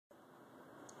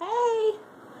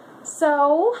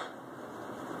So,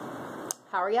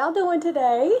 how are y'all doing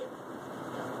today?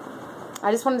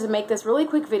 I just wanted to make this really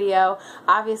quick video.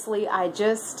 Obviously, I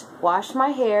just washed my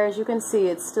hair. As you can see,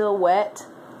 it's still wet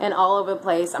and all over the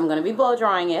place. I'm going to be blow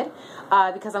drying it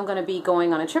because I'm going to be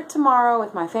going on a trip tomorrow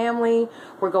with my family.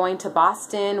 We're going to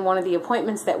Boston, one of the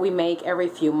appointments that we make every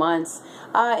few months,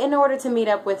 in order to meet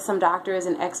up with some doctors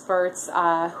and experts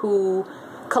who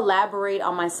collaborate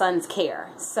on my son's care.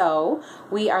 So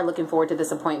we are looking forward to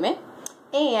this appointment.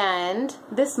 And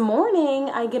this morning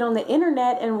I get on the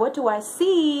internet and what do I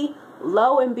see?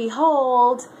 Lo and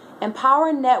behold,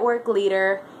 Empower Network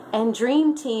leader and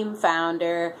Dream Team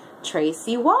founder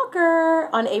Tracey Walker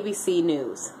on ABC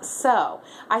News. So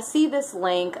I see this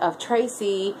link of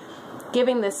Tracey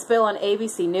giving this spill on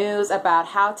ABC News about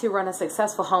how to run a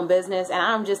successful home business, and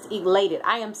I'm just elated.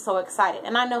 I am so excited.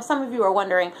 And I know some of you are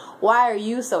wondering, why are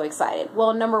you so excited?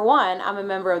 Well, number one, I'm a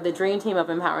member of the Dream Team of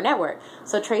Empower Network,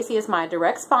 so Tracey is my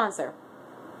direct sponsor.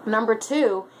 Number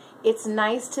two, it's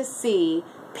nice to see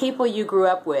people you grew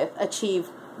up with achieve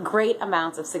great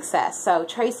amounts of success. So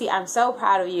Tracey, I'm so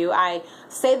proud of you. I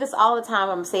say this all the time.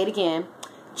 I'm going to say it again.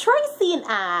 Tracey and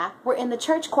I were in the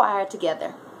church choir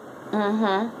together.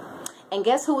 And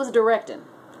guess who was directing?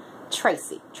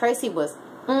 Tracey. Tracey was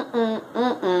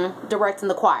directing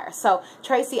the choir. So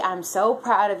Tracey, I'm so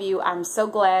proud of you. I'm so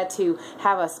glad to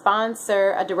have a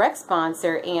sponsor, a direct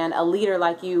sponsor, and a leader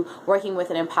like you working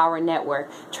with an Empower Network.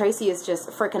 Tracey is just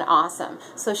freaking awesome.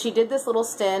 So she did this little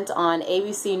stint on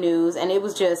ABC News, and it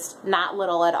was just not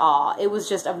little at all. It was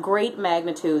just of great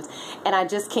magnitude, and I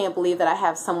just can't believe that I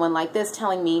have someone like this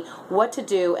telling me what to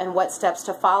do and what steps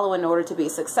to follow in order to be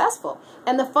successful.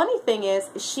 And the funny thing is,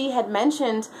 she had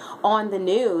mentioned on the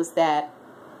news that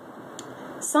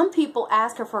some people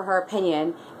ask her for her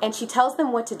opinion and she tells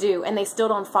them what to do and they still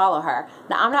don't follow her.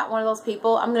 Now, I'm not one of those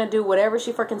people. I'm going to do whatever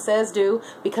she freaking says do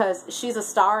because she's a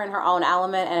star in her own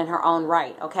element and in her own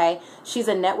right, okay? She's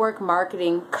a network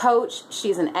marketing coach.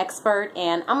 She's an expert,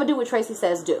 and I'm going to do what Tracey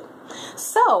says do.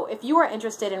 So if you are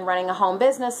interested in running a home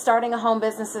business, starting a home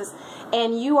business,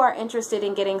 and you are interested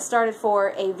in getting started for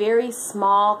a very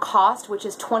small cost, which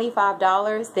is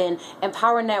 $25, then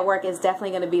Empower Network is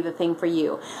definitely going to be the thing for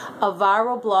you. A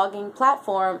viral blogging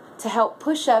platform to help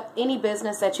push up any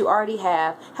business that you already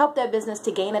have, help that business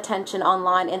to gain attention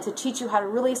online, and to teach you how to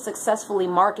really successfully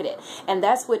market it. And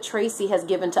that's what Tracey has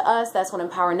given to us. That's what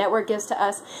Empower Network gives to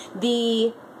us.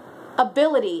 The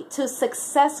ability to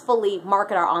successfully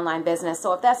market our online business.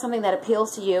 So if that's something that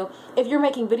appeals to you, if you're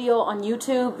making videos on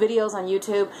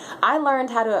YouTube, I learned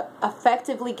how to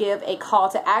effectively give a call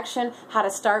to action, how to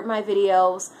start my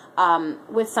videos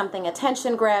with something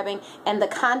attention grabbing, and the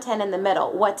content in the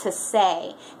middle, what to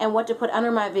say and what to put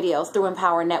under my videos through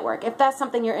Empower Network. If that's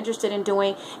something you're interested in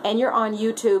doing and you're on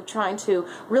YouTube trying to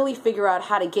really figure out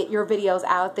how to get your videos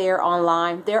out there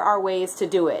online, there are ways to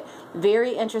do it.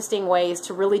 Very interesting ways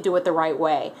to really do it the right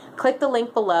way. Click the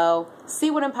link below.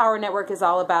 See what Empower Network is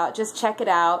all about. Just check it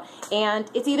out. And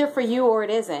it's either for you or it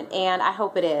isn't. And I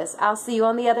hope it is. I'll see you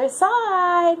on the other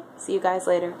side. See you guys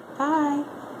later. Bye.